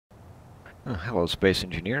Hello, Space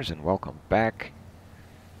Engineers, and welcome back.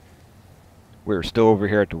 We're still over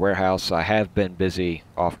here at the warehouse. I have been busy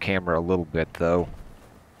off camera a little bit, though.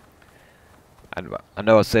 I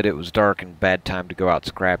know I said it was dark and bad time to go out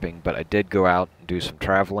scrapping, but I did go out and do some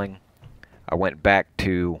traveling. I went back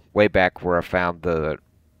to way back where I found the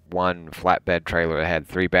one flatbed trailer that had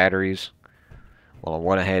 3 batteries. Well, I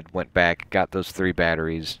went ahead, went back, got those 3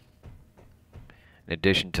 batteries. In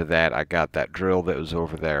addition to that, I got that drill that was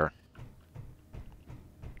over there.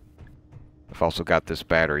 I've also got this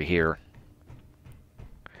battery here.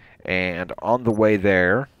 And on the way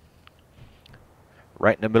there,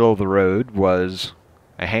 right in the middle of the road, was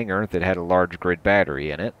a hangar that had a large grid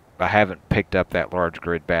battery in it. I haven't picked up that large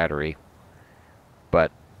grid battery,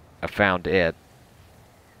 but I found it.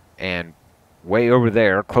 And way over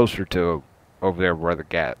there, closer to over there where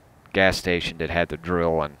the gas station that had the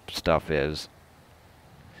drill and stuff is,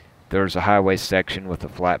 there's a highway section with a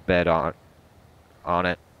flatbed on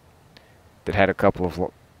it that had a couple of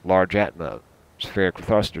large atmospheric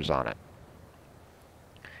thrusters on it.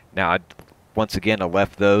 Now, once again, I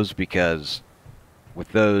left those because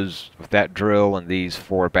with that drill and these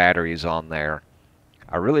 4 batteries on there,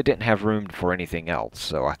 I really didn't have room for anything else,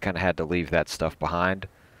 so I kind of had to leave that stuff behind.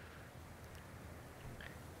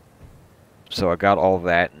 So I got all of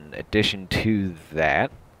that. In addition to that,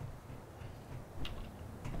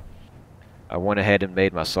 I went ahead and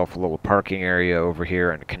made myself a little parking area over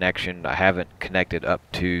here and a connection. I haven't connected up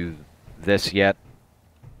to this yet,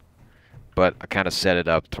 but I kind of set it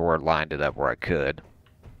up to where it lined it up where I could.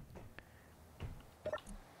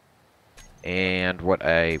 And what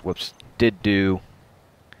I did do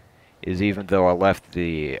is, even though I left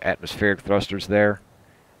the atmospheric thrusters there,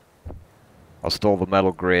 I stole the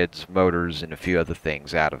metal grids, motors, and a few other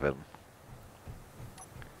things out of them.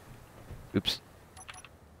 Oops.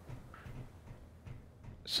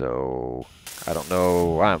 So, I don't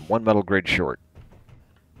know, I'm 1 metal grid short.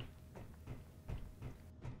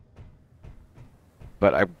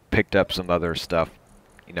 But I picked up some other stuff,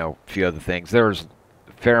 a few other things. There's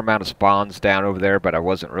a fair amount of spawns down over there, but I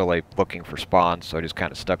wasn't really looking for spawns, so I just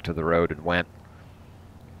kind of stuck to the road and went.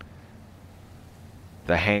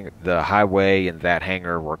 The highway and that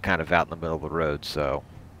hangar were kind of out in the middle of the road, so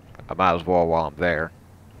I might as well while I'm there.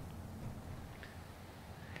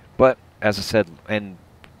 But, as I said, and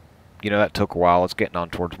that took a while. It's getting on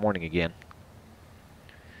towards morning again.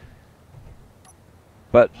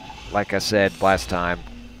 But, like I said last time,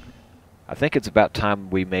 I think it's about time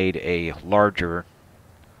we made a larger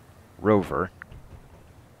rover.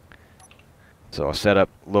 So I'll set up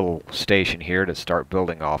a little station here to start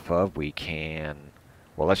building off of. We can,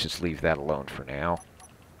 well, let's just leave that alone for now.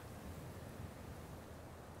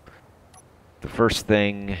 The first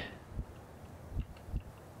thing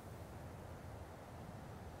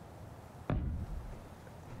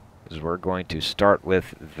is we're going to start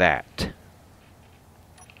with that.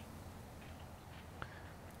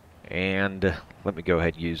 And let me go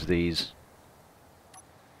ahead and use these.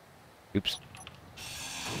 Oops.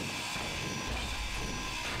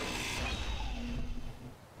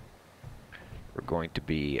 We're going to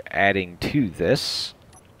be adding to this.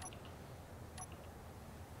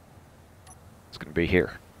 It's going to be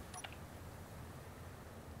here.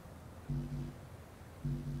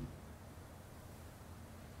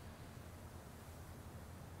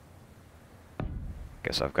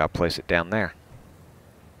 Guess I've got to place it down there.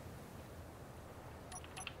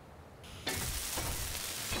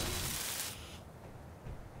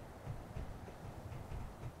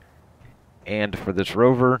 And for this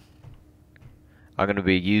rover, I'm going to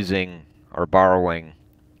be using or borrowing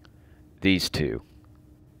these 2.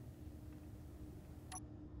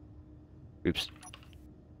 Oops.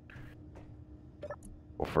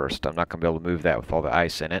 Well, first, I'm not going to be able to move that with all the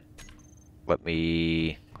ice in it. Let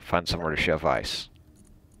me find somewhere to shove ice.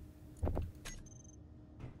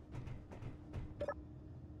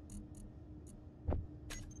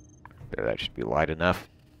 There, that should be light enough.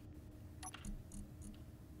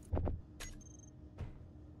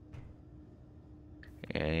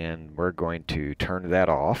 And we're going to turn that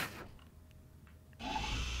off.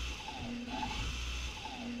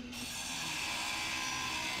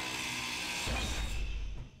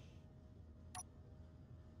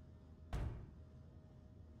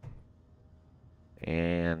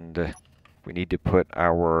 And we need to put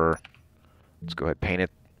our, let's go ahead and paint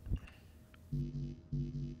it.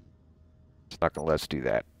 It's not going to let us do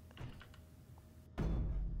that.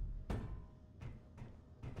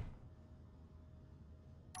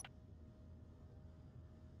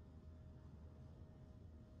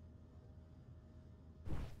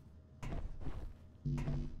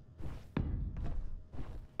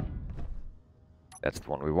 That's the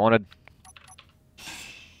one we wanted.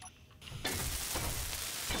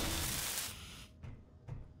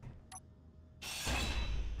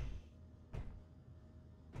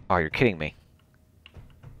 Oh, you're kidding me.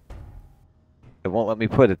 It won't let me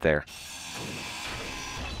put it there.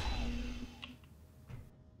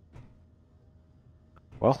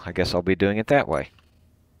 Well, I guess I'll be doing it that way.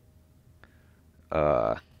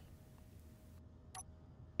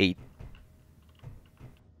 8.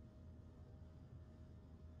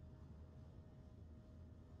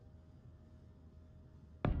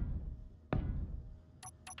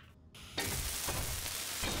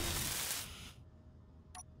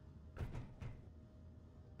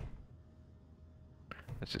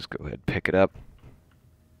 Let's just go ahead and pick it up.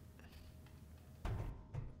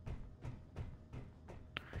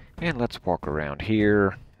 And let's walk around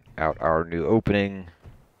here, out our new opening.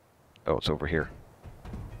 Oh, it's over here.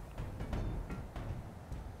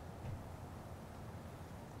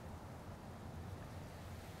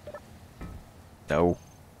 No.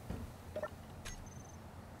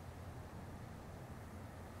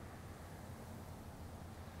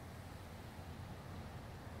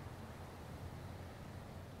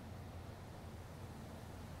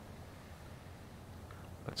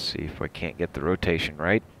 Let's see if I can't get the rotation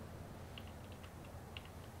right.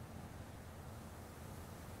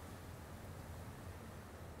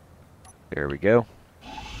 There we go.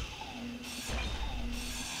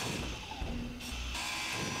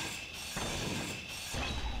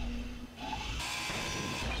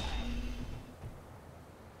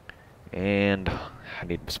 And I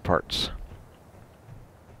need some parts.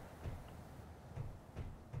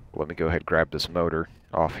 Let me go ahead and grab this motor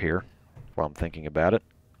off here while I'm thinking about it.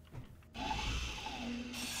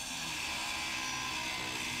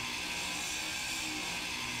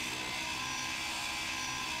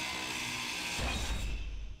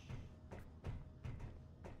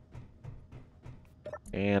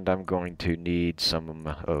 And I'm going to need some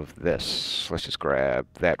of this. Let's just grab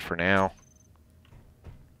that for now.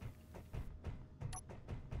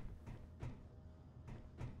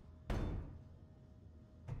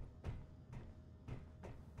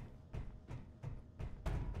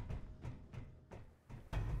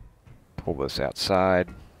 Pull this outside.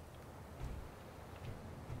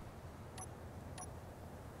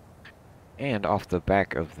 And off the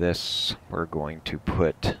back of this, we're going to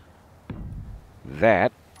put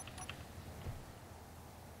that.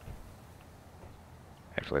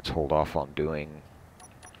 Actually, let's hold off on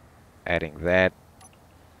adding that.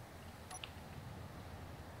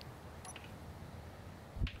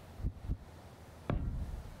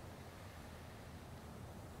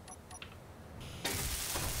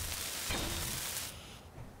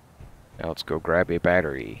 Now let's go grab a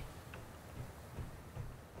battery.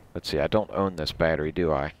 Let's see, I don't own this battery,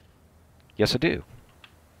 do I? Yes, I do.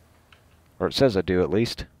 Or it says I do, at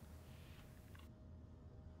least.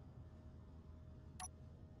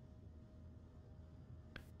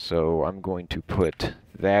 So I'm going to put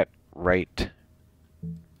that right.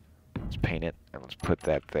 Let's paint it, and let's put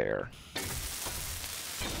that there.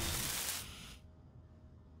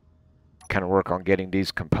 Kind of work on getting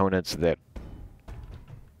these components that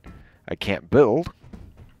I can't build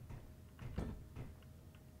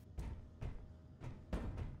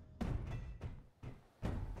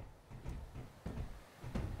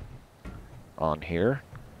on here.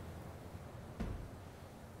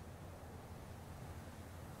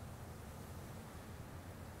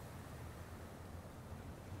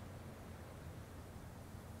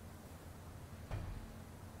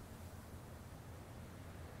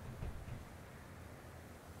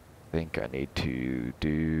 I think I need to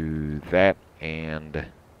do that and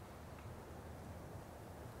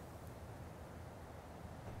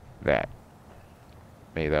that.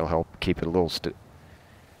 Maybe that'll help keep it a little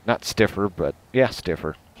not stiffer, but yeah,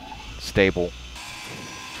 stiffer. Stable.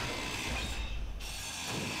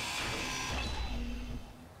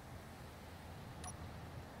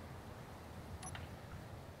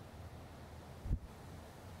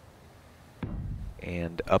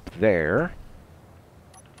 And up there,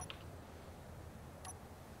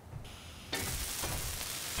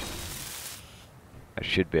 I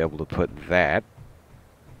should be able to put that.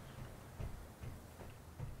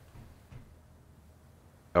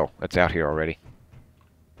 Oh, it's out here already.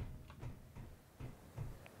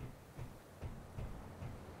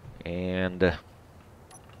 And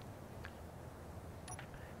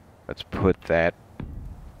let's put that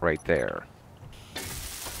right there.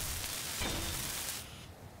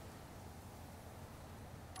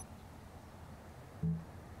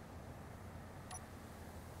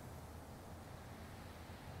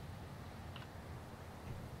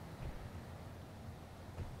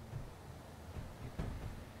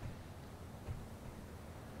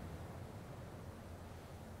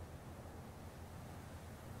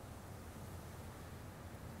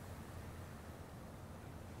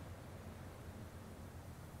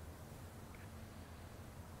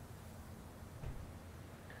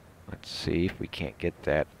 Let's see if we can't get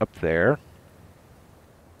that up there.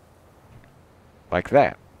 Like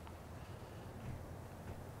that.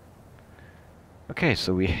 Okay,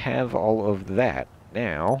 so we have all of that.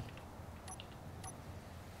 Now,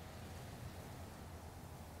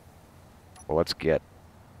 well, let's get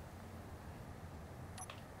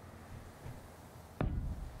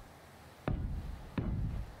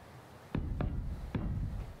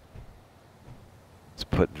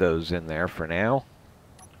put those in there for now.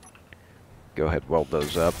 Go ahead, weld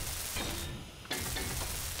those up.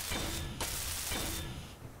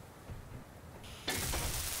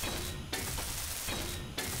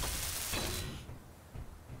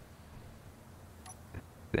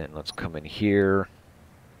 Then let's come in here.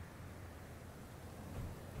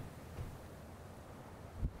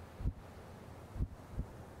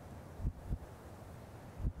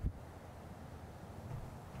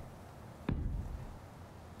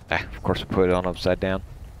 Of course, we put it on upside down.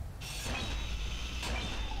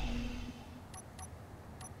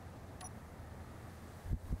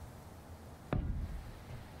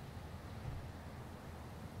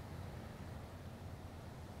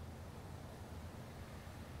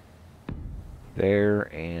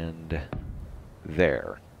 There and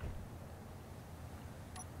there.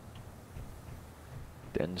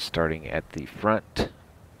 Then starting at the front.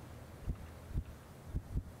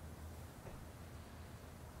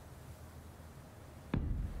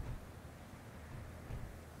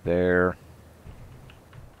 There.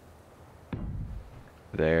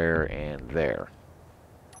 There and there.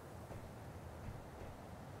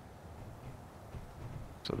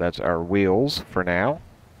 So that's our wheels for now.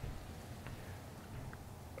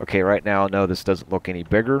 Okay, right now I know this doesn't look any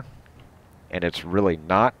bigger, and it's really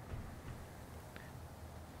not.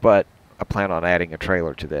 But I plan on adding a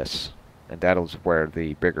trailer to this, and that is where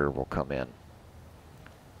the bigger will come in.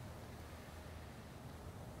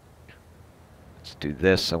 Let's do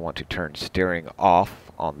this. I want to turn steering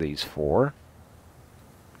off on these four.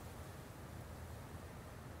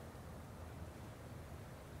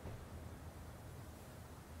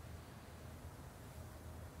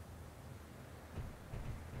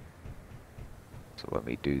 So let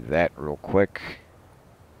me do that real quick.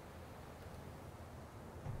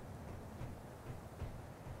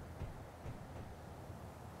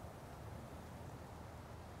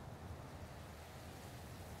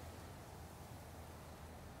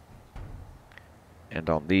 And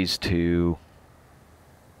on these two,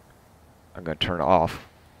 I'm going to turn off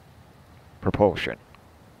propulsion.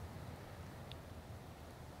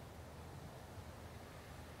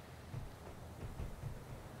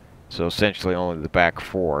 So essentially only the back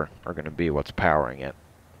four are going to be what's powering it.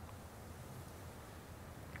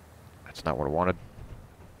 That's not what I wanted.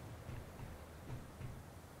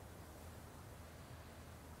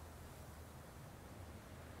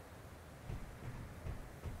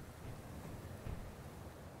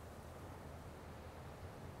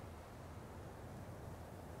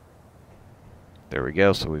 There we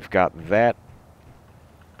go, so we've got that.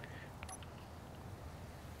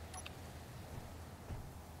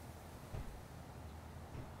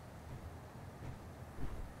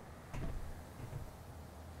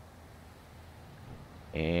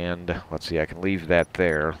 And let's see, I can leave that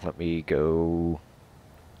there. Let me go.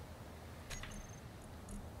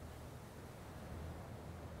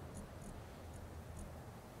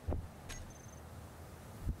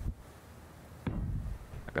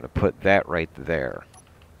 I'm going to put that right there.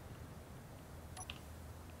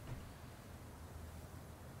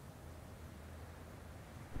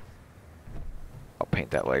 I'll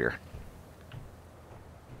paint that later.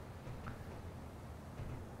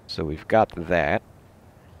 So we've got that.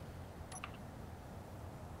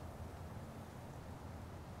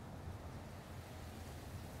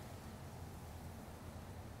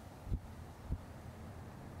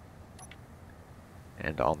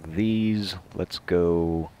 And on these, let's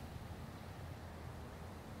go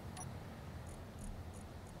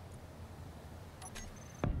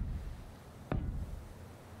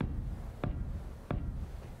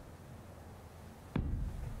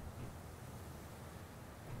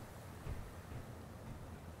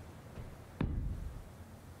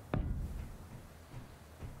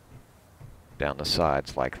down the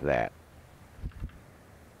sides like that.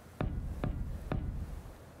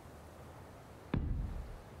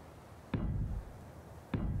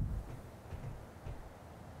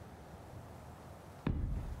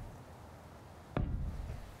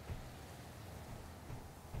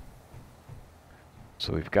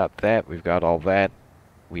 So we've got that, we've got all that,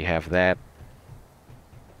 we have that.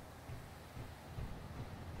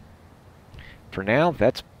 For now,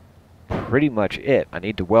 that's pretty much it. I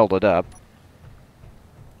need to weld it up.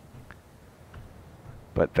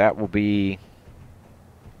 But that will be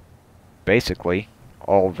basically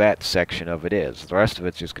all that section of it is. The rest of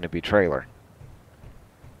it's just going to be trailer.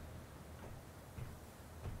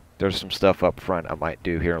 There's some stuff up front I might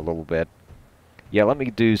do here in a little bit. Yeah, let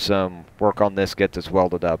me do some work on this, get this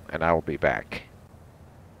welded up, and I will be back.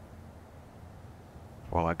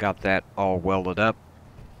 Well, I got that all welded up.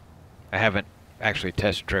 I haven't actually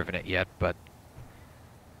test driven it yet, but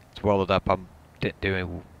it's welded up. I'm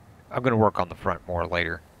going to work on the front more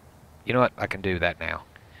later. You know what? I can do that now.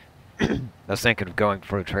 I was thinking of going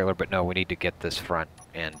for a trailer, but no, we need to get this front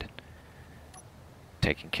end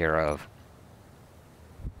taken care of.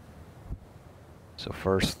 So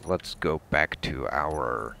first, let's go back to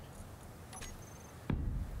our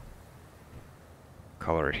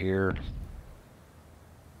color it here.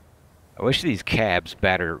 I wish these cabs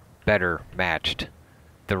better matched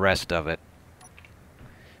the rest of it,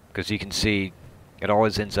 because you can see it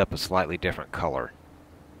always ends up a slightly different color.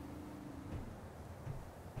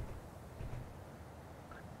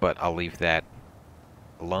 But I'll leave that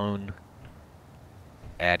alone.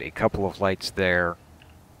 Add a couple of lights there.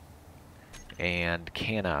 And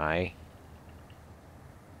can I...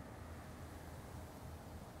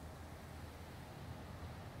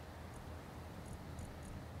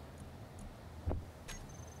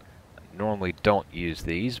 normally don't use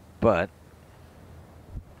these, but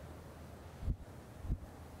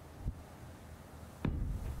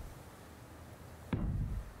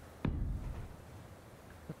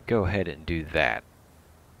go ahead and do that.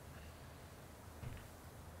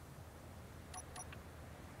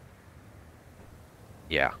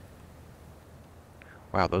 Yeah.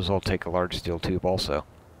 Wow, those all take a large steel tube also.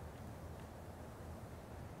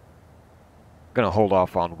 I'm gonna hold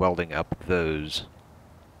off on welding up those.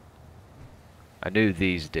 I knew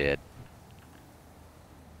these did.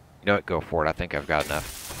 You know what, go for it. I think I've got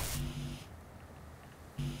enough.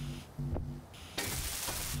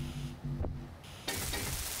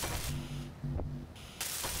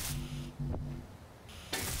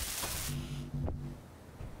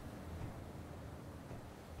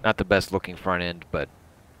 Not the best looking front end, but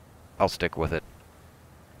I'll stick with it.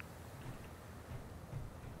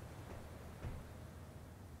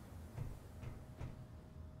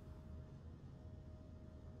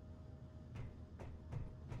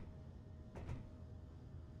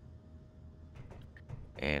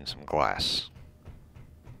 And some glass.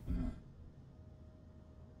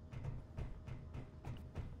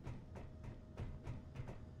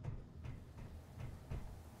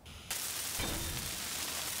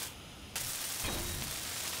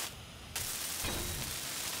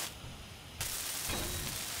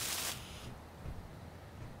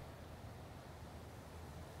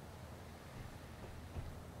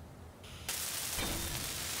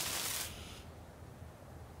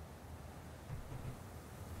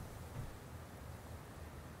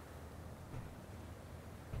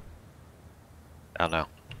 I don't know.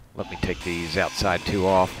 Let me take these outside two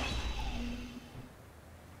off.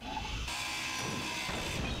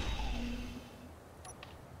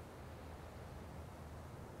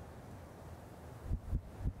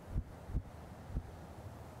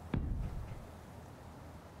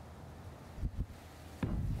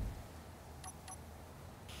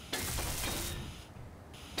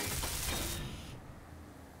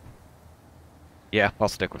 Yeah, I'll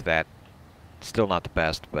stick with that. Still not the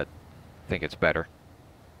best, but I think it's better.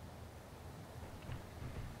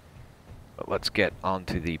 But let's get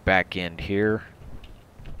onto the back end here.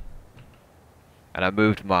 And I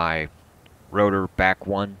moved my rotor back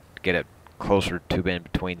one to get it closer to in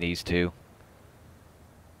between these two.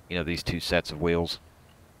 You know, these two sets of wheels.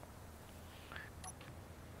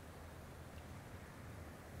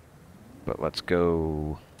 But let's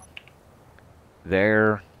go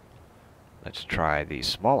there. Let's try the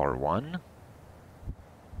smaller one.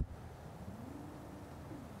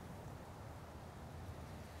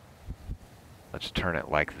 Let's turn it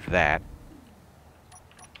like that.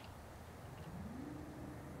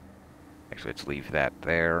 Actually, let's leave that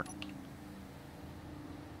there.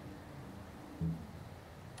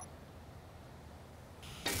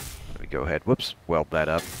 Let me go ahead, whoops, weld that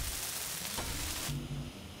up.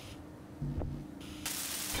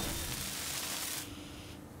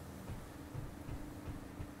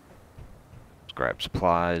 Let's grab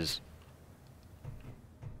supplies.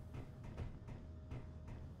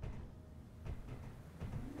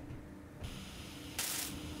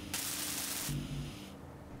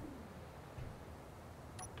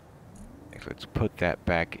 Let's put that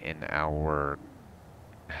back in our...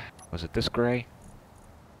 was it this gray?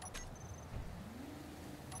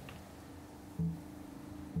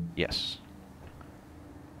 Yes.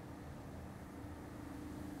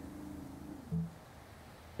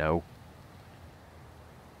 No.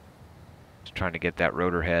 Just trying to get that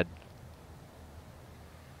rotor head.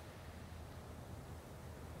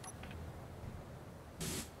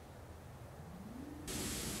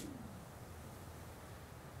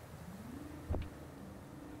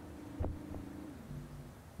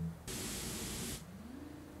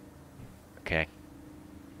 Okay.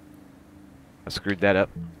 I screwed that up.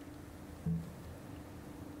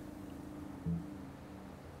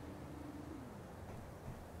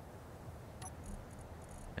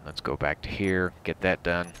 And let's go back to here, get that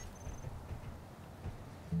done.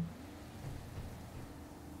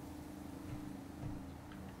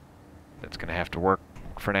 That's gonna have to work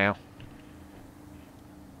for now.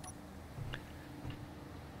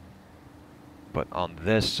 But on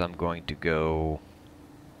this, I'm going to go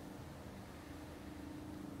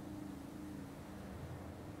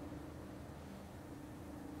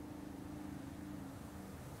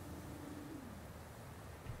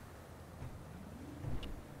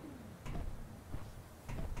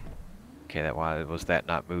okay, why was that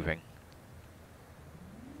not moving?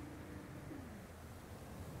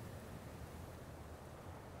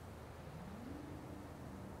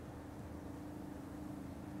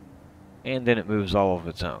 And then it moves all of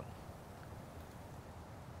its own.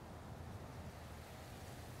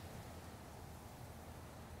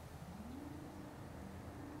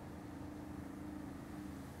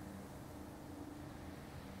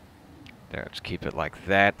 There, let's keep it like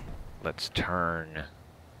that. Let's turn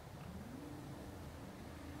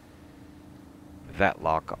that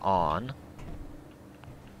lock on.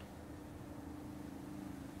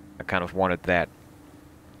 I kind of wanted that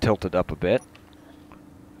tilted up a bit.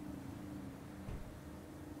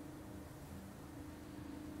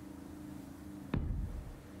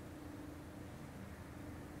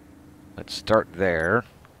 Let's start there.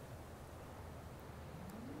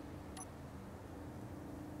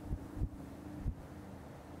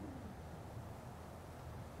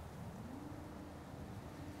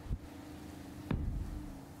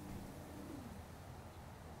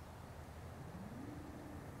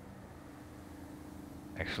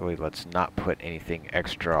 Actually, let's not put anything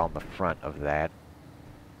extra on the front of that.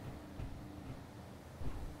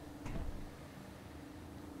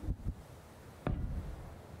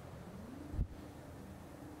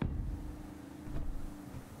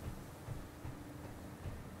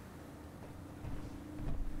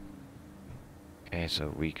 Okay,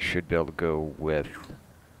 so we should be able to go with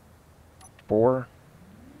 4.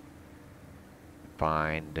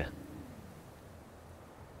 Find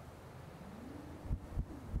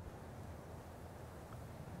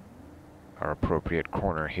our appropriate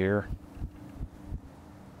corner here.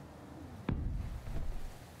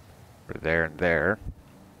 For there and there.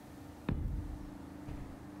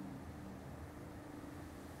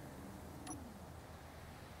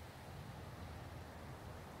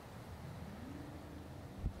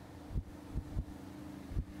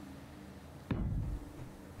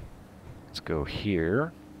 Let's go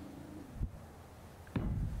here.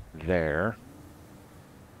 There.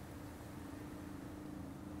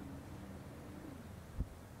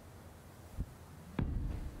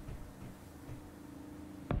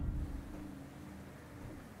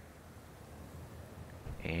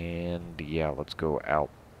 And yeah, let's go out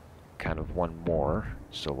kind of one more.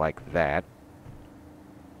 So like that.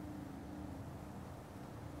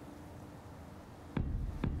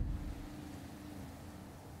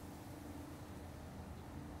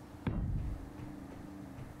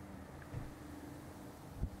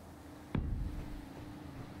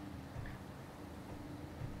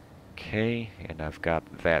 Okay, and I've got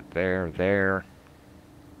that there.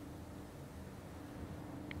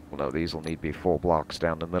 Well, no, these will need to be full blocks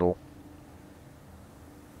down the middle.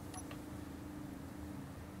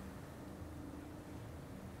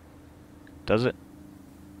 Does it?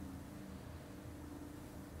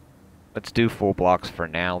 Let's do full blocks for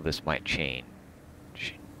now. This might change.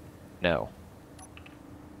 No.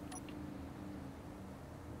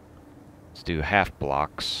 Let's do half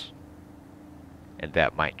blocks. And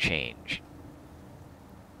that might change.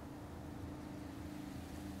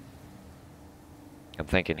 I'm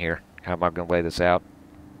thinking here. How am I going to lay this out?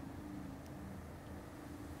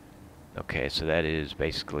 Okay, so that is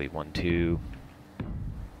basically 1, 2.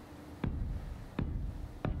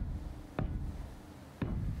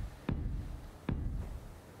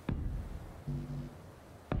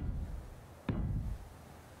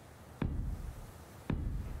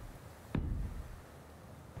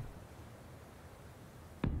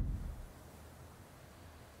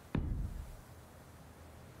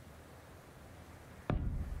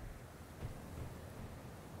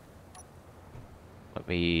 Let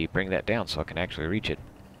me bring that down so I can actually reach it.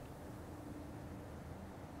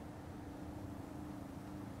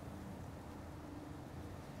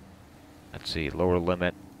 Let's see, lower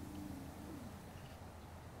limit.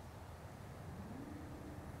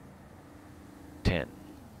 $10.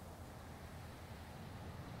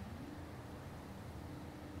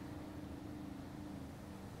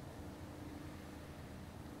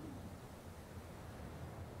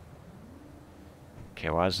 Okay,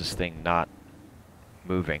 why is this thing not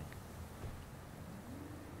moving?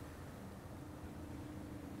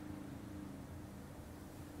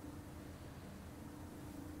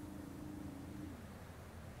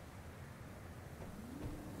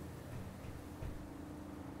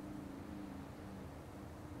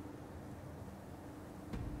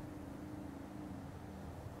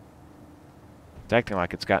 It's acting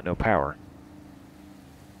like it's got no power.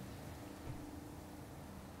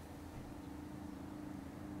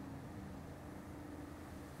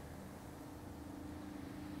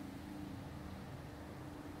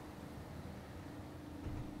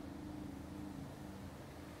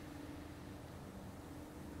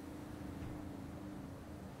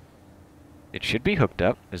 It should be hooked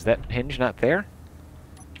up. Is that hinge not there?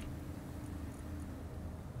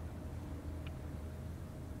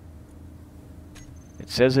 It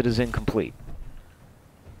says it is incomplete.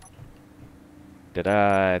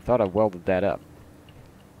 I thought I welded that up.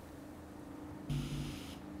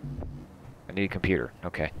 I need a computer.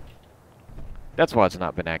 Okay. That's why it's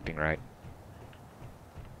not been acting right.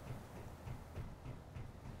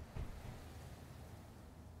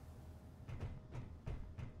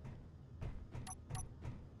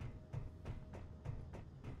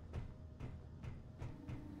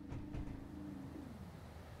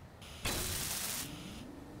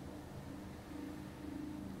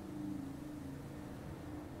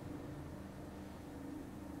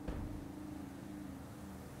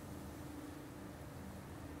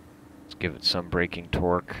 Give it some braking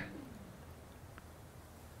torque.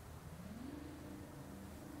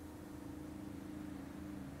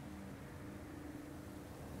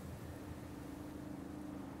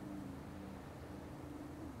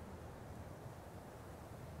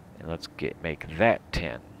 And let's make that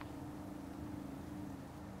 10.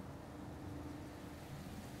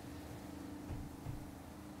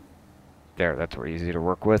 There, that's easy to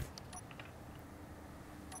work with.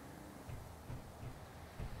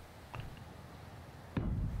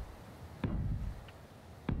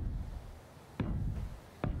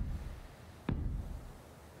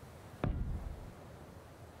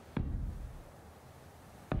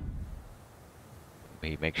 Let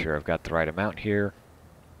me make sure I've got the right amount here.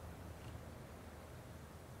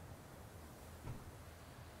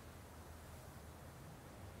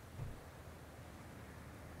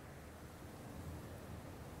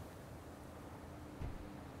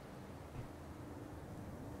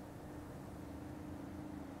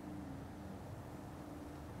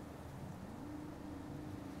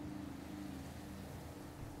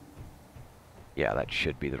 Yeah, that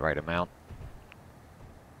should be the right amount.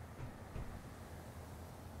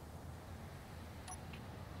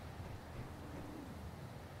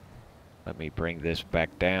 Let me bring this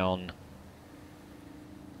back down.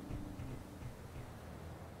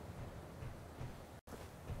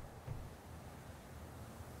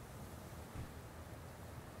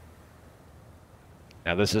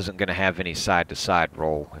 Now this isn't going to have any side-to-side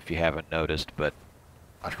roll, if you haven't noticed, but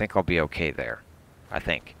I think I'll be okay there. I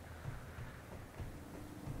think.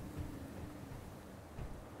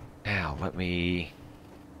 Now, let me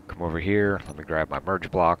come over here. Let me grab my merge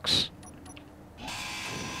blocks.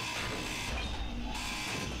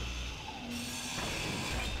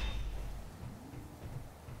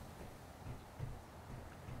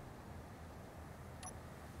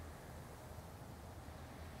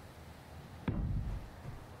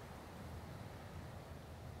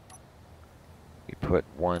 We put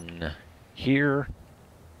one here.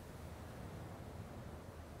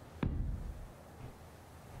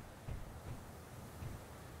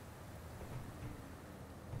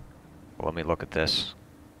 Well, let me look at this.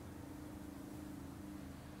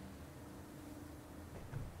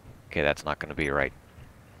 Okay, that's not going to be right.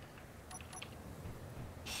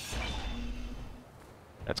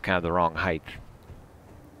 That's kind of the wrong height.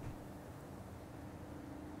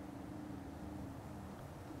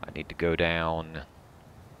 I need to go down.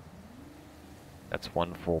 That's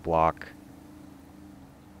one full block.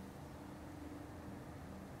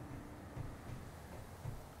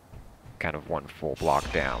 Kind of one full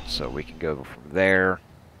block down, so we can go from there.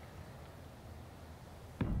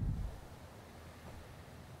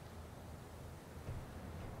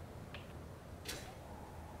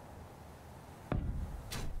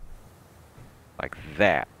 Like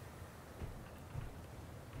that.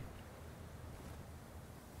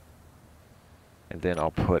 And And then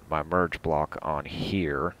I'll put my merge block on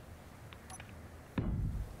here.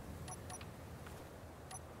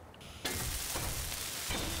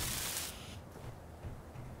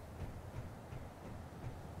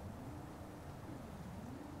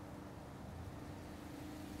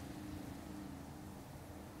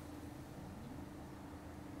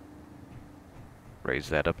 Raise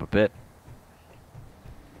that up a bit.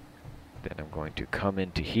 Then I'm going to come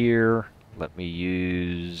into here. Let me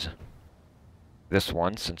use this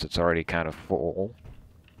one since it's already kind of full.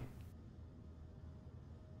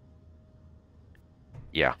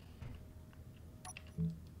 Yeah.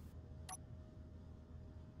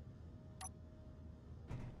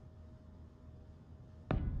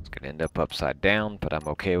 It's going to end up upside down, but I'm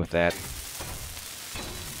okay with that.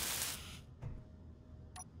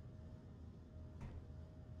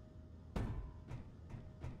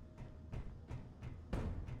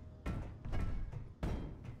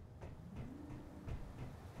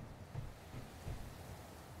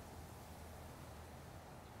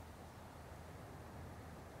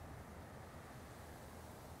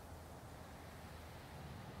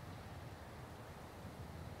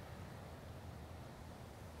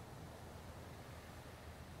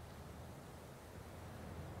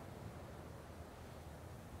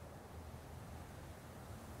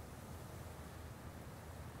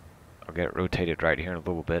 I'll get it rotated right here in a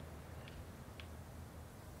little bit.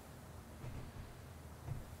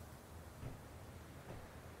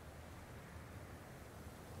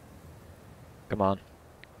 Come on,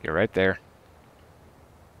 you're right there.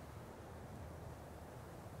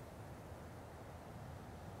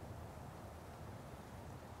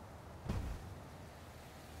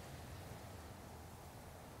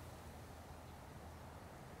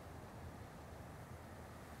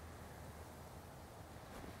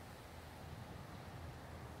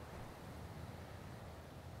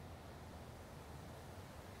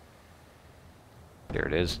 There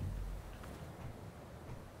it is.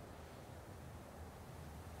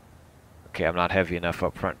 Okay, I'm not heavy enough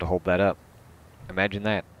up front to hold that up. Imagine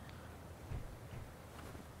that.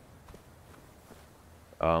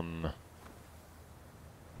 I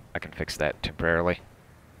can fix that temporarily.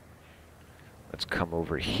 Let's come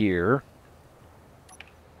over here.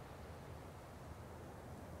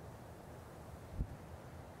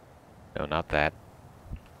 No, not that.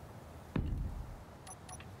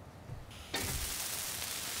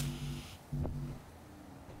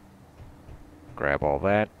 Grab all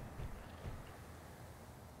that.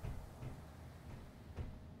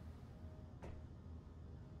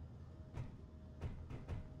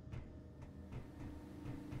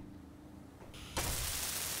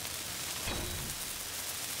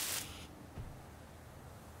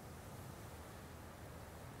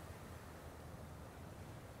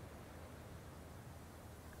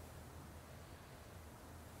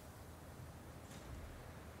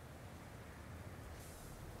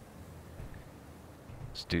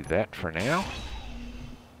 Let's do that for now.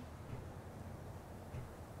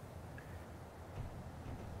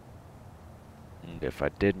 And if I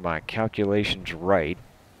did my calculations right,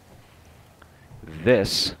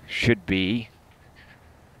 this should be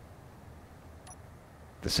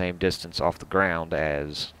the same distance off the ground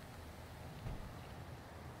as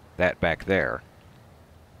that back there.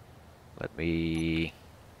 Let me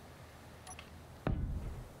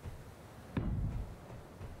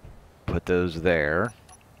put those there.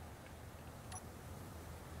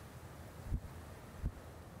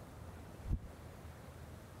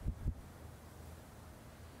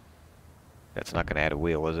 That's not going to add a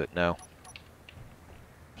wheel, is it? No.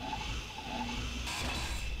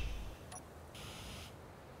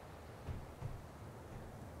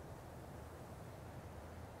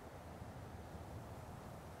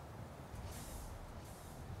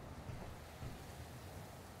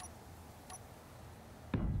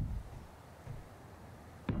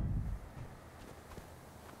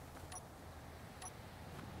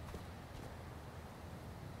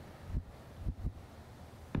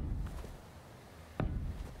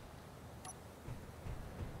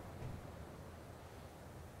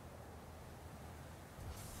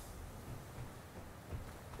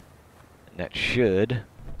 And that should,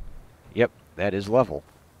 yep, that is level.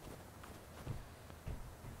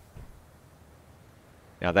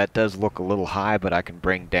 Now that does look a little high, but I can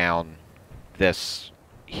bring down this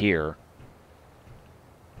here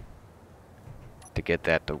to get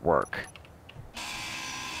that to work.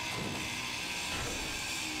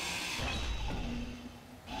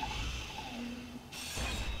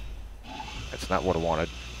 That's not what I wanted.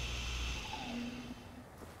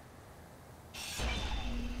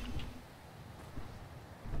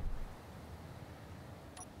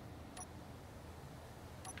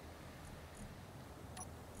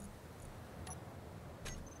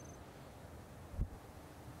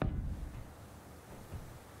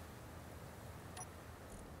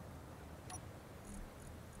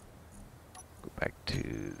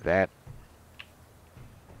 that.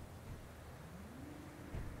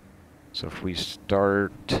 So if we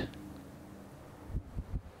start...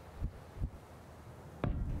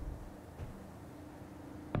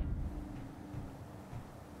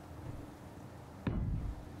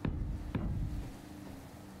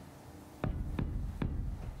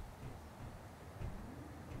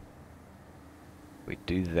 We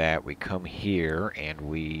do that, we come here, and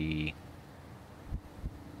we're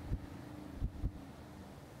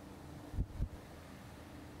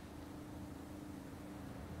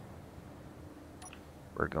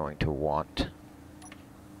going to want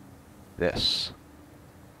this.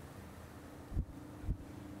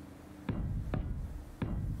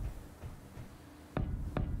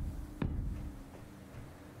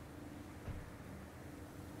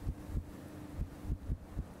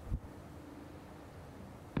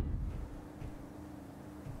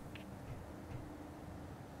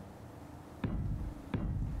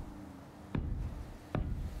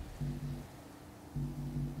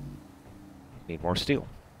 Need more steel.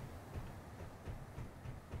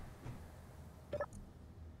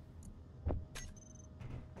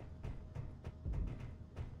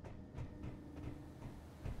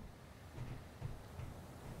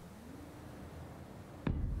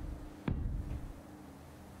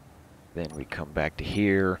 Then we come back to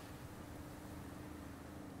here.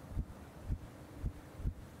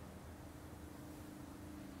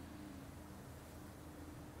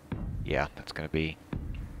 Yeah, that's going to be...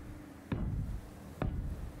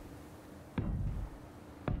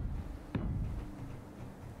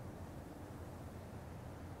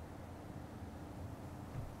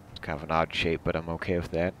 It's kind of an odd shape, but I'm okay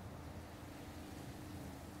with that.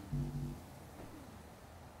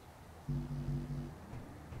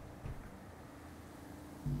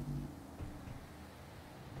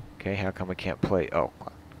 Okay, how come I can't play? Oh,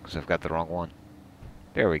 because I've got the wrong one.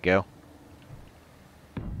 There we go.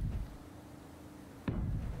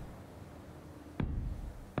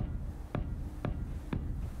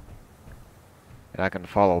 And I can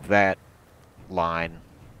follow that line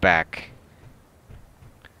back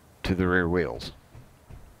to the rear wheels.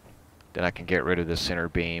 Then I can get rid of the center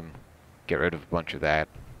beam, get rid of a bunch of that.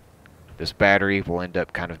 This battery will end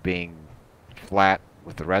up kind of being flat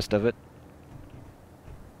with the rest of it.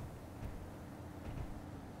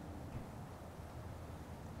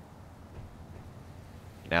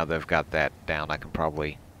 Now that I've got that down, I can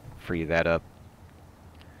probably free that up.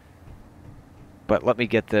 But let me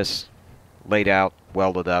get this laid out,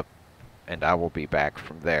 welded up, and I will be back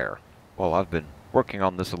from there. Well, I've been working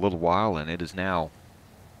on this a little while, and it is now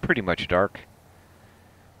pretty much dark.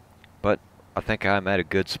 But I think I'm at a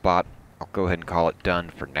good spot. I'll go ahead and call it done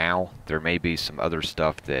for now. There may be some other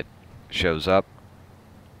stuff that shows up,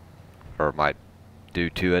 or might do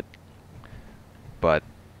to it, but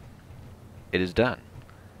it is done.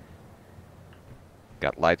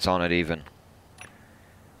 Got lights on it even.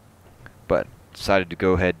 But decided to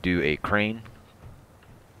go ahead and do a crane.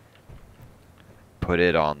 Put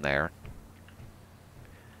it on there.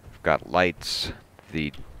 I've got lights.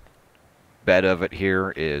 The bed of it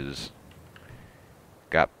here is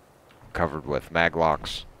got covered with mag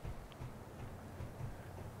locks.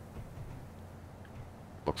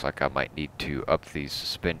 Looks like I might need to up the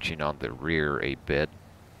suspension on the rear a bit.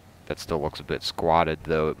 That still looks a bit squatted,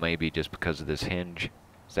 though. It may be just because of this hinge.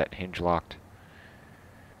 Is that hinge locked?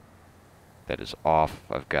 That is off.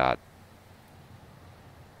 I've got...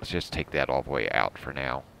 Let's just take that all the way out for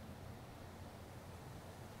now.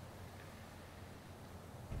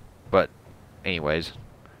 But, anyways,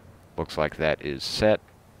 looks like that is set.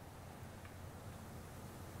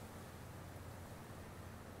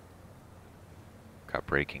 Got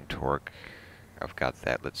braking torque. I've got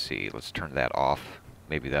that. Let's see. Let's turn that off.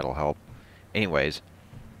 Maybe that'll help. Anyways,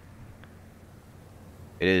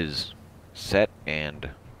 it is set and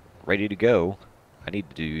ready to go. I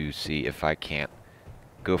need to see if I can't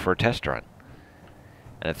go for a test run.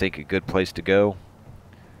 And I think a good place to go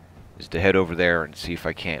is to head over there and see if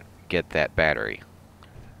I can't get that battery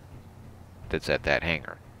that's at that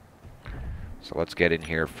hangar. So let's get in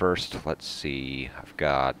here first. Let's see. I've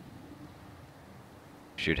got...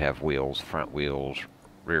 Should have wheels, front wheels,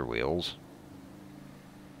 rear wheels.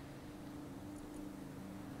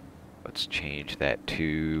 Let's change that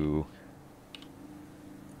to...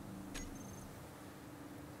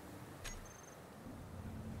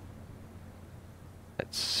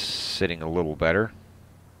 That's sitting a little better.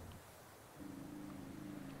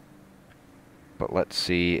 But let's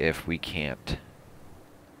see if we can't.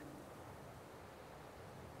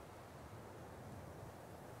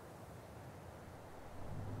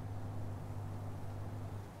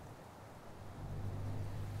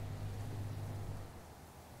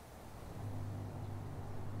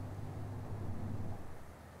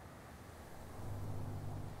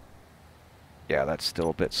 Yeah, that's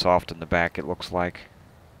still a bit soft in the back, it looks like.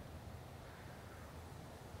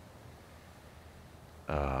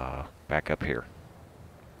 Back up here.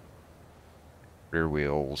 Rear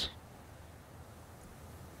wheels.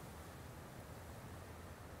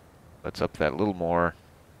 Let's up that a little more.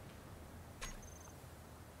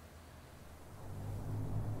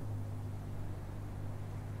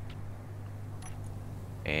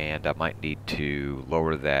 And I might need to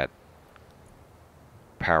lower that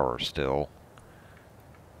power still.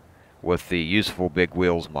 With the useful big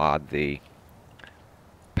wheels mod, the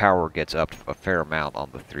power gets up a fair amount on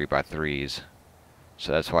the 3x3s.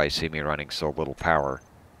 So that's why you see me running so little power.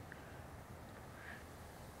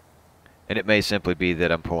 And it may simply be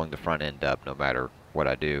that I'm pulling the front end up no matter what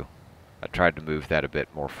I do. I tried to move that a bit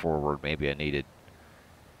more forward. Maybe I needed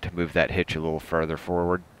to move that hitch a little further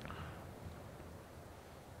forward.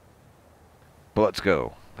 But let's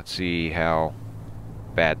go. Let's see how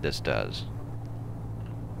bad this does.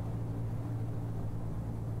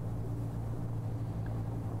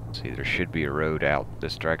 Let's see, there should be a road out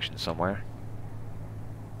this direction somewhere.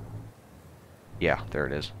 Yeah, there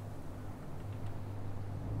it is.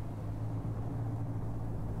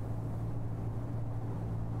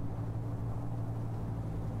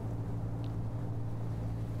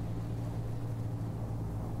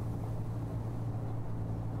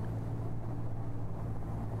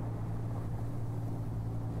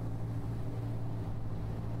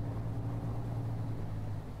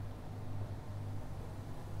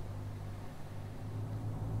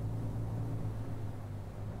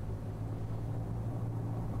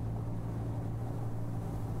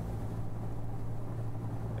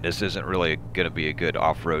 This isn't really going to be a good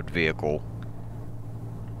off-road vehicle,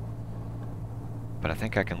 but I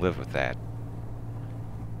think I can live with that.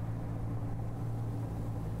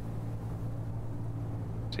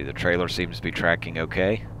 See, the trailer seems to be tracking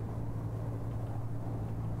okay.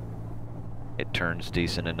 It turns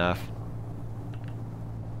decent enough.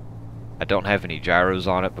 I don't have any gyros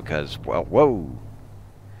on it because, well, whoa!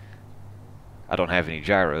 I don't have any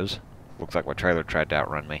gyros. Looks like my trailer tried to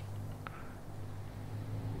outrun me.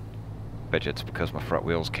 Bet you it's because my front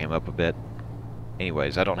wheels came up a bit.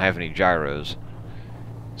 Anyways, I don't have any gyros,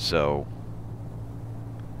 so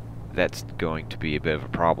that's going to be a bit of a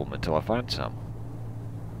problem until I find some.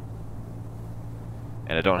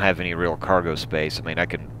 And I don't have any real cargo space. I mean, I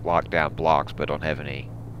can lock down blocks, but I don't have any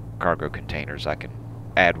cargo containers. I can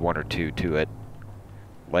add one or two to it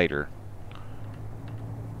later.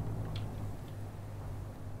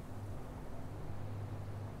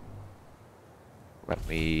 Let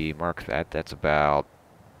me mark that. That's about,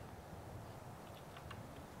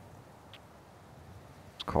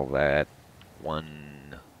 let's call that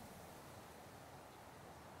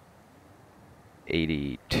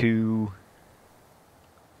 182.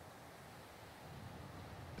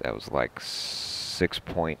 That was like 6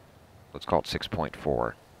 point, let's call it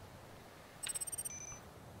 6.4.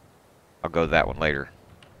 I'll go that one later.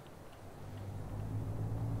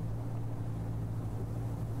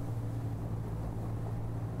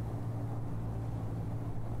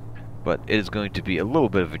 But it is going to be a little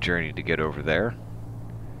bit of a journey to get over there.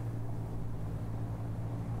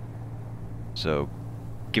 So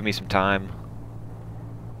give me some time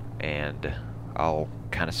and I'll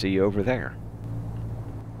kind of see you over there.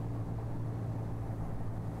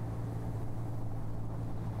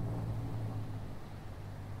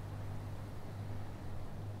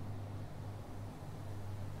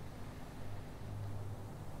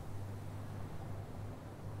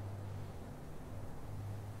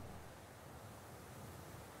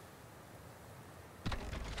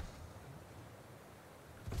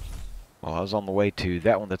 Well, I was on the way to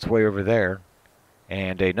that one that's way over there,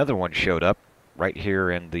 and another one showed up right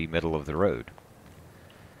here in the middle of the road.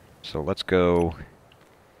 So let's go.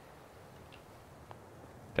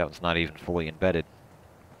 That one's not even fully embedded.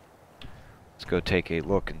 Let's go take a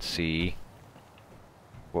look and see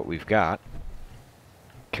what we've got.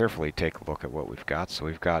 Carefully take a look at what we've got. So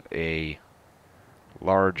we've got a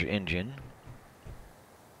large engine.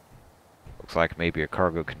 Looks like maybe a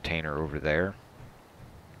cargo container over there.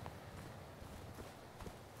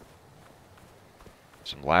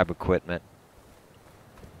 Some lab equipment.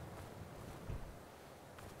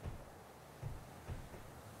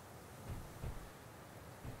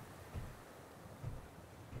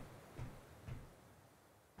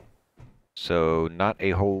 So not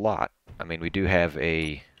a whole lot. I mean, we do have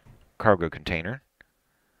a cargo container.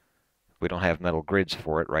 We don't have metal grids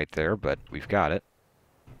for it right there, but we've got it.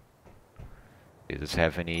 Does this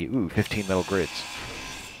have any? Ooh, 15 metal grids.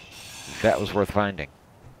 That was worth finding.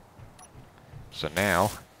 So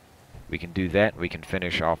now we can do that. We can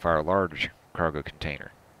finish off our large cargo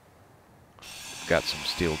container. We've got some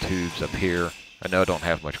steel tubes up here. I know I don't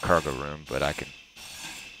have much cargo room, but I can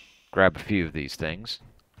grab a few of these things.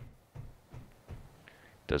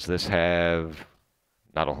 Does this have...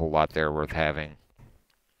 not a whole lot there worth having.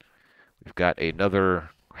 We've got another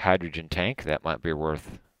hydrogen tank. That might be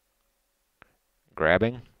worth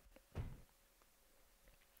grabbing.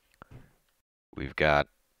 We've got,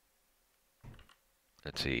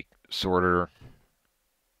 let's see, sorter.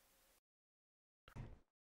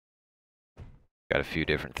 Got a few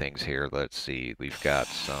different things here. Let's see, we've got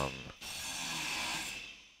some...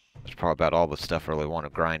 that's probably about all the stuff I really want to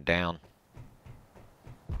grind down,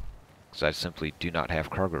 because I simply do not have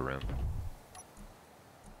cargo room.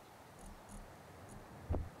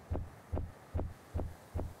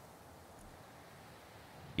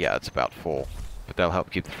 Yeah, it's about full, but that'll help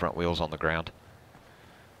keep the front wheels on the ground.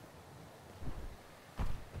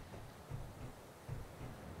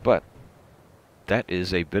 But that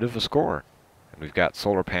is a bit of a score. And we've got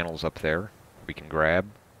solar panels up there we can grab.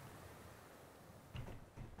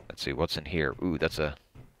 Let's see, what's in here? Ooh, that's a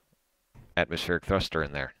atmospheric thruster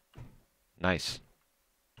in there. Nice.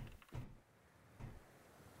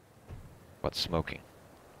 What's smoking?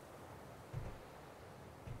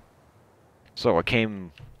 So I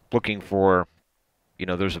came looking for, you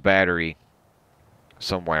know, there's a battery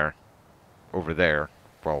somewhere over there.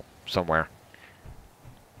 Well, somewhere.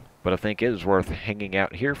 But I think it is worth hanging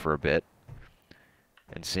out here for a bit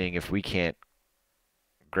and seeing if we can't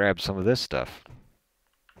grab some of this stuff.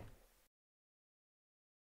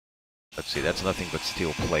 Let's see, that's nothing but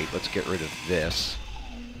steel plate. Let's get rid of this.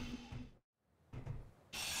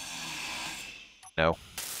 No.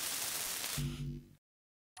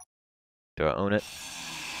 Do I own it?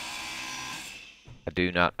 I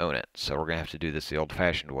do not own it, so we're going to have to do this the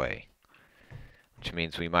old-fashioned way. Which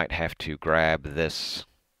means we might have to grab this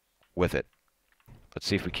with it. Let's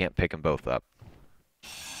see if we can't pick them both up.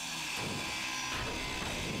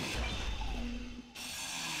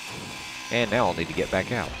 And now I'll need to get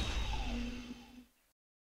back out.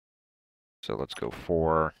 So let's go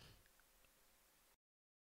for...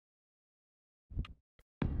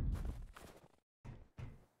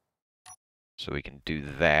 so we can do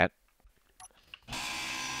that.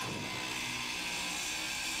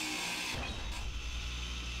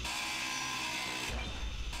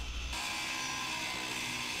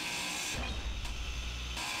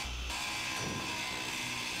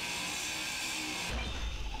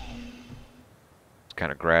 Let's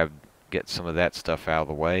kind of get some of that stuff out of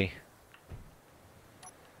the way.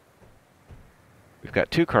 We've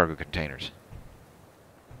got 2 cargo containers.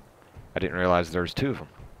 I didn't realize there was 2 of them.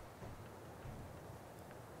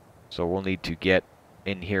 So we'll need to get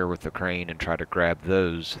in here with the crane and try to grab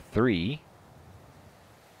those 3.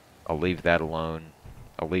 I'll leave that alone.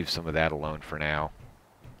 I'll leave some of that alone for now.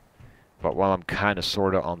 But while I'm kind of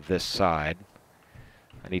sort of on this side,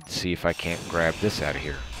 I need to see if I can't grab this out of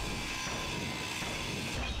here.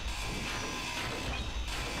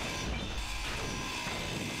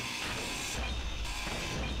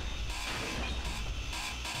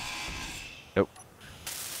 Nope.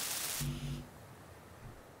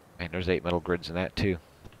 Man, there's 8 metal grids in that too.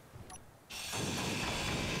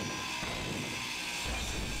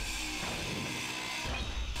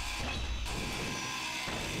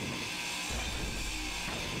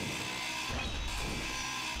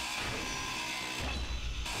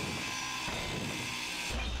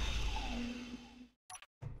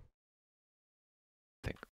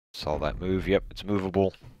 Saw that move. Yep, it's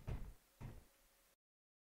movable.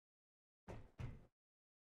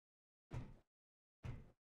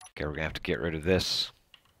 Okay, we're gonna have to get rid of this.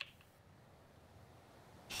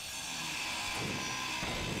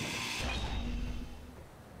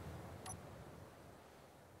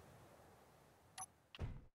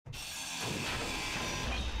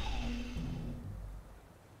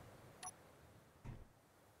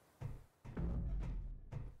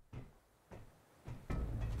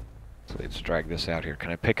 So let's drag this out here.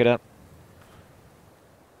 Can I pick it up?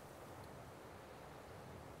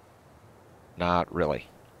 Not really.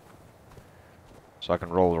 So I can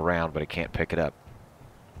roll it around, but I can't pick it up.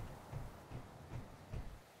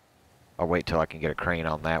 I'll wait till I can get a crane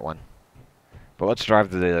on that one. But let's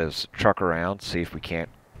drive this truck around, see if we can't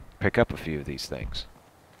pick up a few of these things.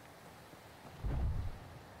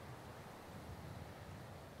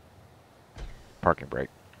 Parking brake.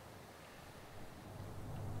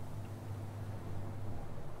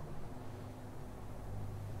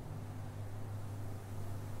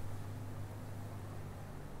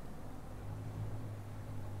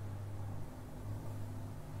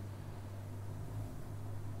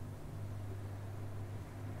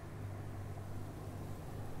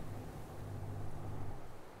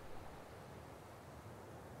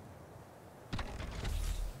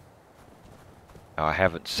 Now, I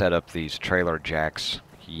haven't set up these trailer jacks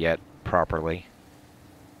yet properly.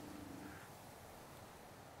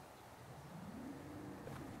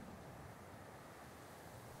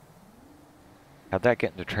 How'd that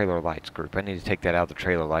get into trailer lights group? I need to take that out of the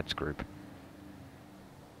trailer lights group.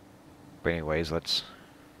 But anyways, let's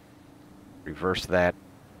reverse that.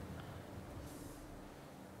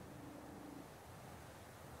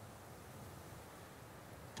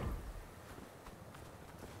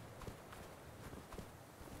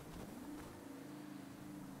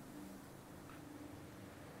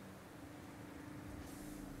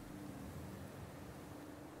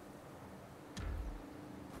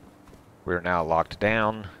 We're now locked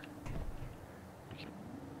down.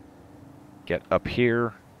 Get up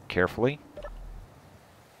here carefully.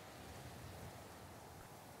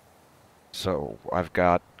 So I've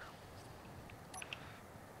got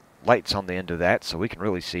lights on the end of that, so we can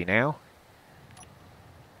really see now.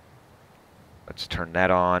 Let's turn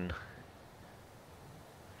that on.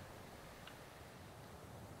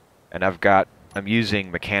 And I'm using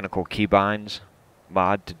mechanical keybinds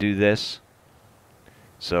mod to do this.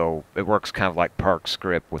 So it works kind of like Park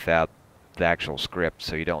script without the actual script,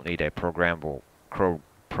 so you don't need a programmable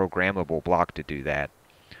block to do that.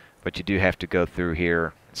 But you do have to go through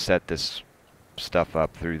here and set this stuff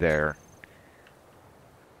up through there,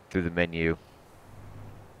 through the menu.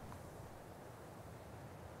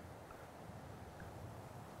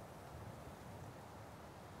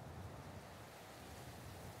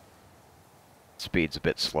 Speed's a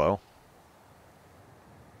bit slow.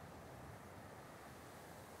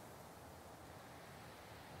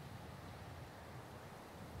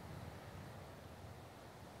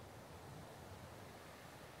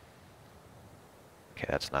 Okay,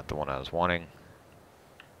 that's not the one I was wanting.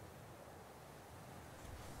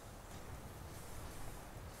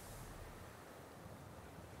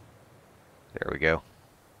 There we go.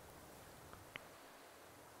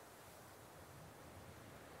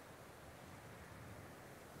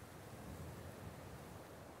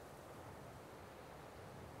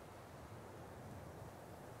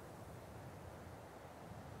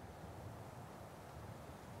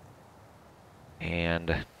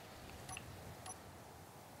 And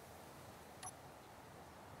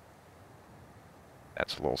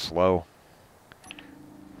that's a little slow.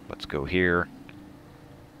 Let's go here.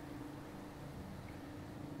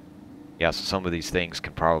 Yeah, so some of these things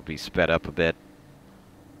can probably be sped up a bit.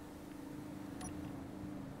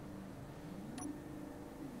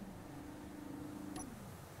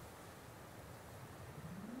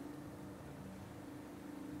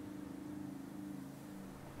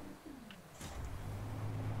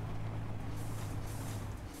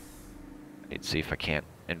 Let's see if I can't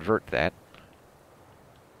invert that.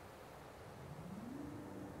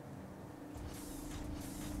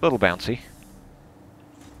 A little bouncy.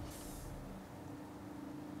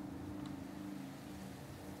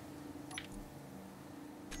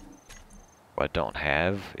 What I don't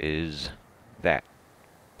have is that.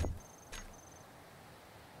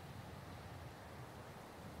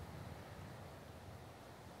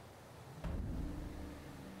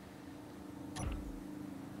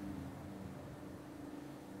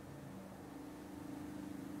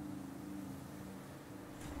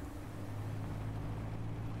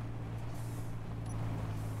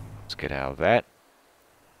 Let's get out of that.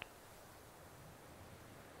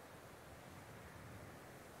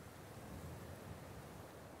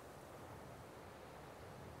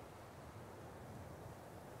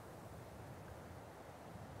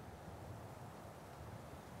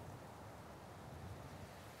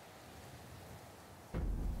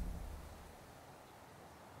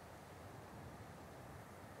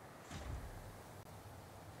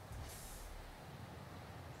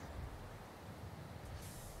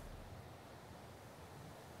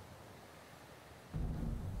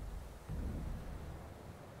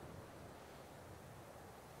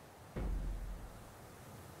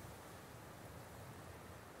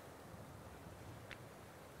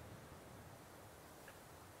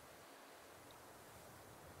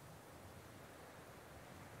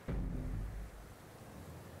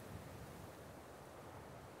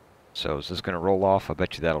 So is this going to roll off? I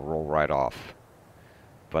bet you that'll roll right off.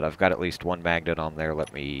 But I've got at least one magnet on there.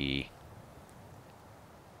 Let me...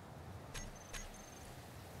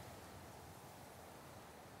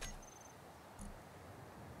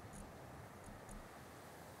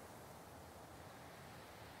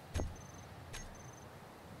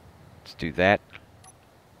 Let's do that.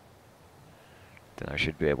 Then I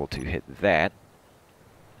should be able to hit that.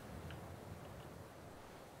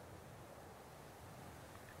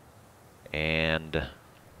 And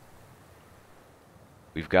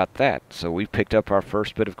we've got that. So we've picked up our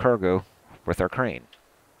first bit of cargo with our crane.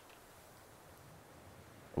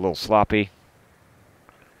 A little sloppy.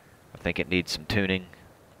 I think it needs some tuning.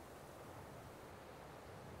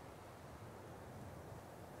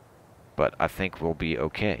 But I think we'll be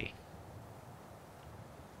okay.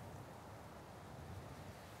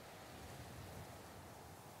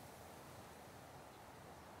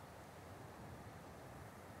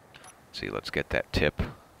 See, let's get that tip in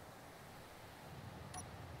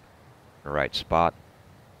the right spot.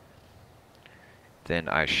 Then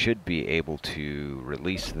I should be able to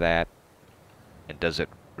release that. And does it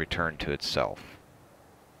return to itself?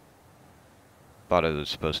 Thought it was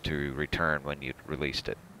supposed to return when you released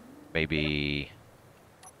it. Maybe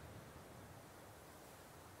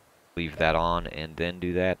leave that on and then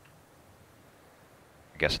do that?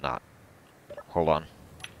 I guess not. Hold on.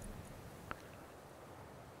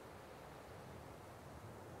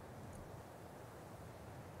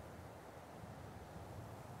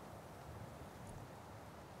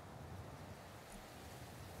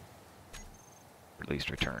 Released,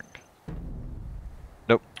 returned.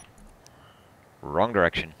 Nope. Wrong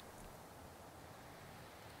direction.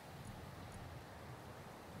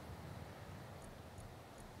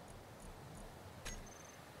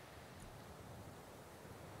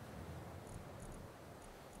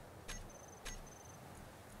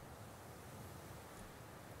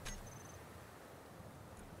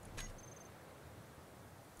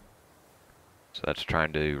 So that's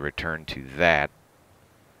trying to return to that.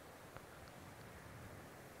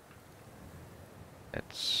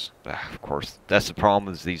 It's, of course, that's the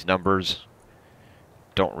problem, is these numbers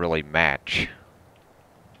don't really match.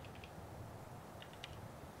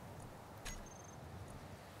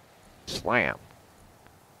 Slam.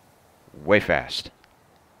 Way fast.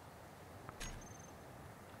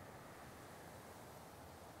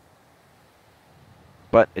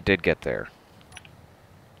 But it did get there.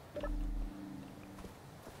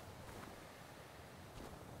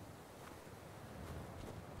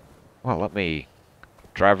 Well, let me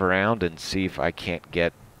drive around and see if I can't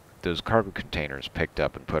get those cargo containers picked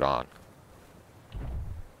up and put on.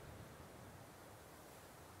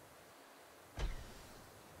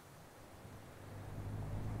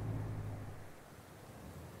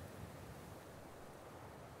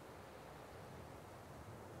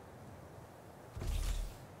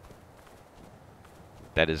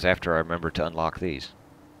 That is after I remember to unlock these.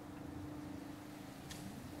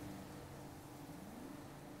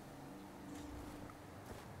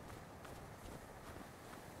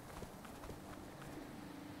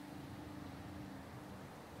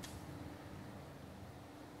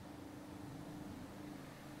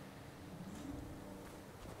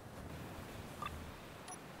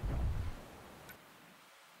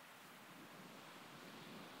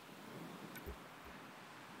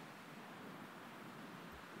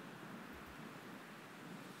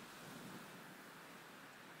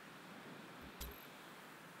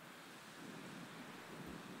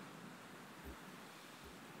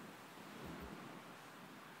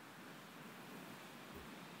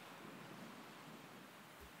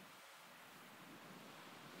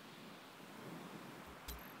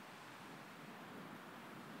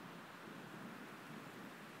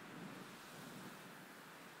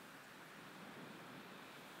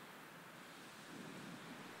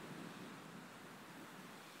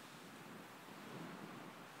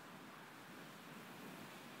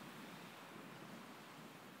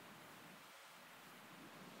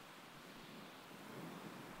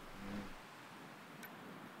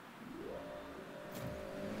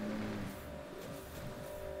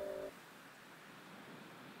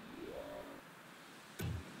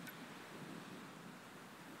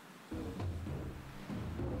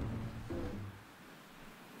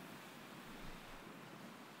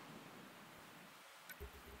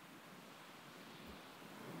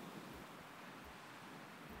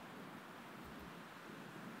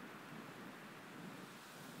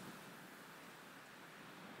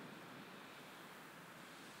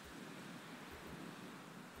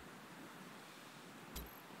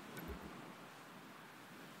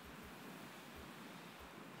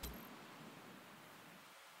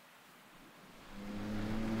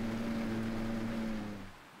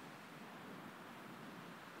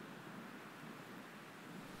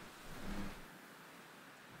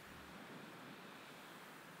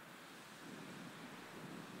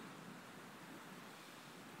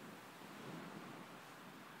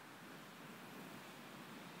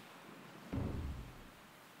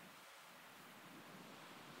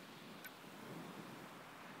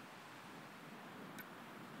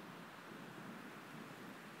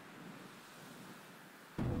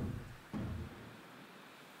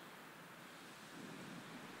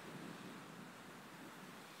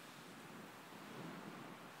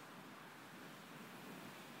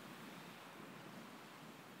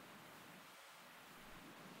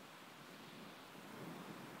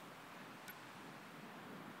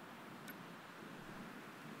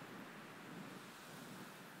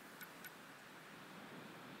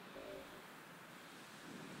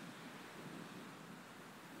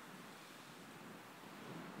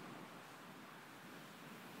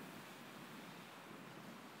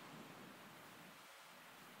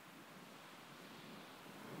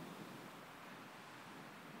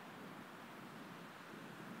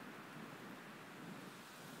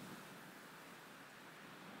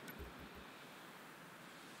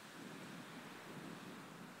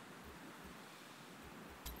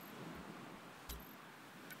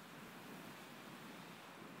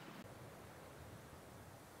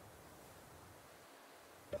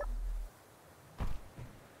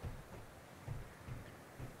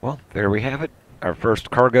 Well, there we have it. Our first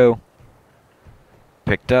cargo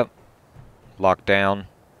picked up, locked down.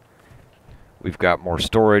 We've got more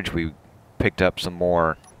storage. We picked up some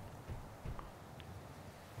more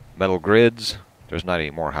metal grids. There's not any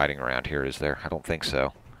more hiding around here, is there? I don't think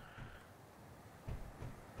so.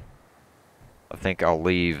 I think I'll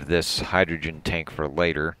leave this hydrogen tank for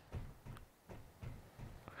later.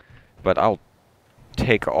 But I'll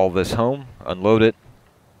take all this home, unload it,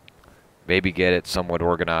 maybe get it somewhat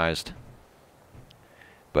organized.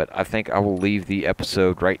 But I think I will leave the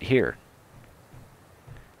episode right here.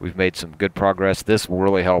 We've made some good progress. This will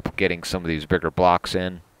really help getting some of these bigger blocks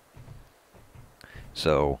in.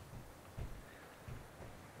 So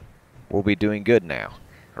we'll be doing good now,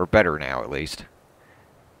 or better now at least.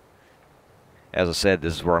 As I said,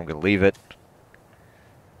 this is where I'm going to leave it.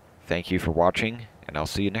 Thank you for watching, and I'll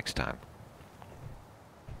see you next time.